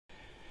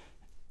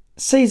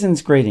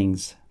Season's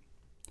greetings.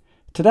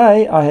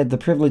 Today I had the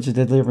privilege of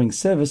delivering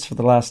service for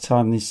the last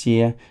time this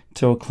year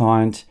to a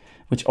client,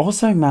 which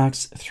also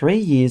marks 3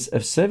 years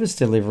of service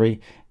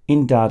delivery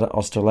in DATA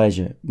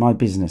Australasia, my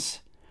business.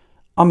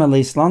 I'm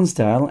Elise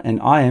Lonsdale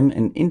and I am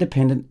an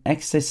independent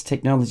access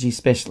technology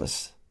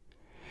specialist.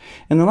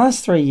 In the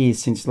last 3 years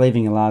since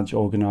leaving a large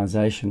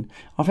organisation,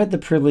 I've had the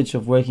privilege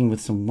of working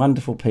with some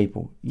wonderful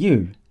people,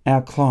 you,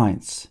 our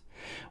clients,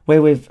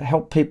 where we've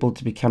helped people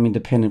to become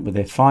independent with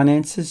their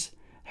finances,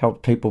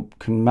 helped people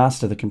can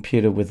master the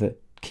computer with a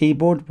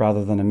keyboard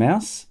rather than a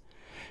mouse,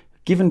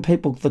 given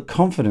people the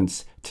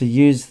confidence to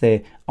use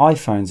their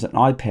iPhones and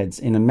iPads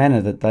in a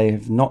manner that they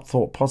have not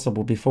thought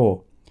possible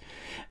before,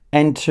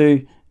 and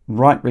to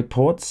write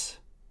reports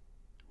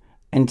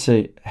and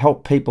to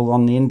help people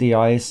on the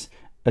NDIS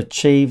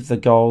achieve the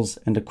goals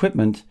and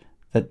equipment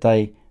that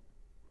they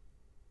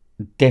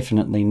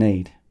definitely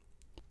need.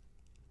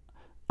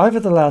 Over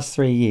the last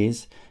 3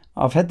 years,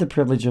 I've had the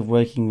privilege of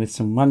working with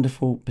some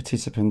wonderful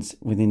participants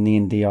within the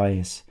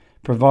NDIS,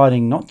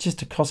 providing not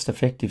just a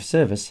cost-effective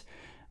service,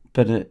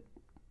 but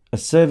a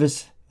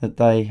service that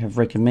they have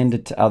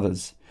recommended to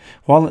others,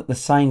 while at the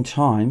same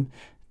time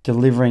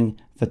delivering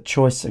the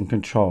choice and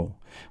control,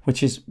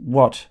 which is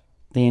what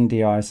the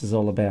NDIS is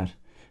all about.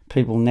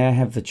 People now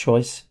have the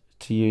choice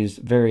to use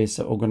various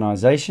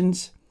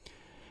organisations.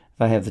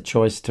 They have the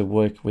choice to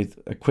work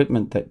with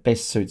equipment that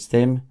best suits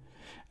them,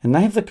 and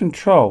they have the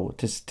control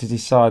to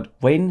decide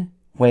when,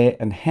 where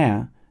and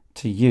how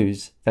to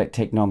use that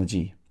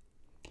technology.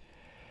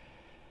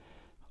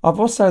 I've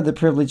also had the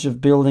privilege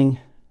of building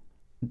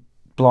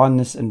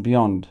Blindness and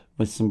Beyond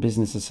with some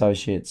business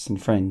associates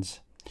and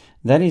friends.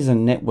 That is a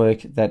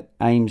network that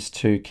aims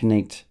to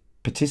connect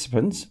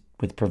participants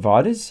with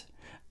providers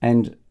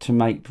and to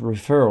make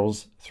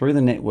referrals through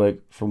the network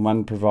from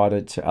one provider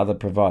to other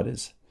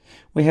providers.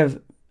 We have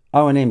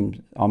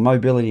O&M, our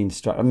mobility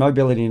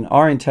and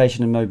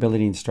orientation and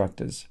mobility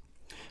instructors.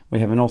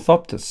 We have an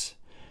orthoptist.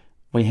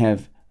 We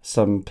have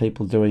some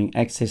people doing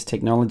access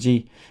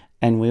technology,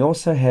 and we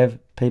also have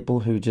people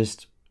who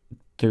just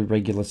do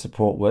regular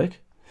support work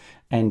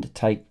and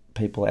take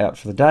people out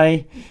for the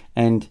day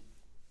and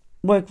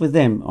work with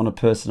them on a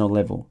personal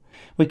level.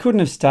 We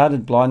couldn't have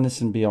started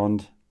Blindness and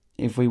Beyond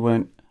if we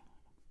weren't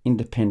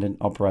independent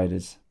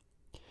operators.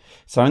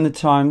 So in the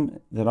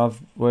time that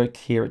I've worked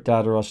here at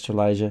DATA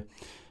Australasia,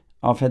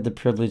 I've had the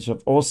privilege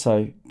of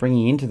also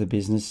bringing into the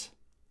business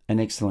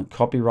an excellent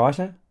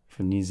copywriter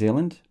from New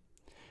Zealand,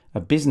 a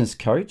business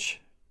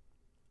coach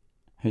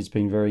who's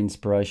been very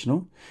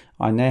inspirational.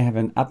 I now have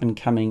an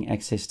up-and-coming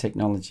access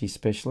technology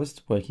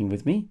specialist working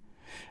with me.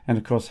 And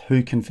of course,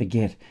 who can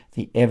forget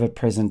the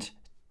ever-present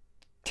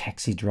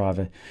taxi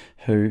driver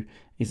who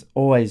is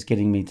always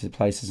getting me to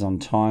places on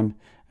time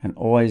and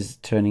always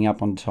turning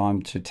up on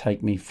time to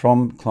take me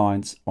from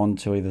clients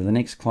onto either the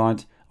next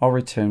client or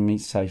return me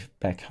safe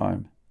back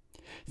home.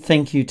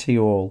 Thank you to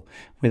you all.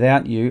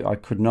 Without you, I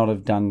could not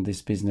have done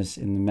this business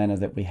in the manner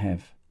that we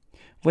have.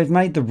 We've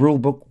made the rule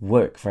book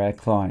work for our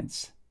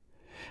clients,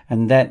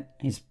 and that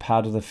is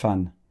part of the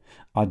fun.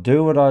 I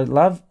do what I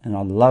love, and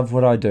I love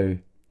what I do.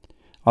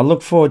 I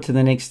look forward to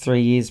the next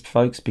 3 years,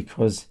 folks,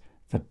 because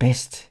the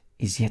best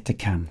is yet to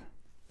come.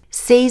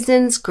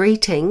 Season's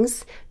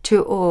greetings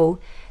to all,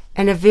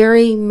 and a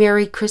very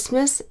Merry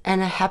Christmas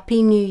and a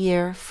Happy New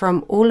Year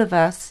from all of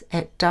us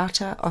at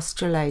DATA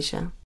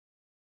Australasia.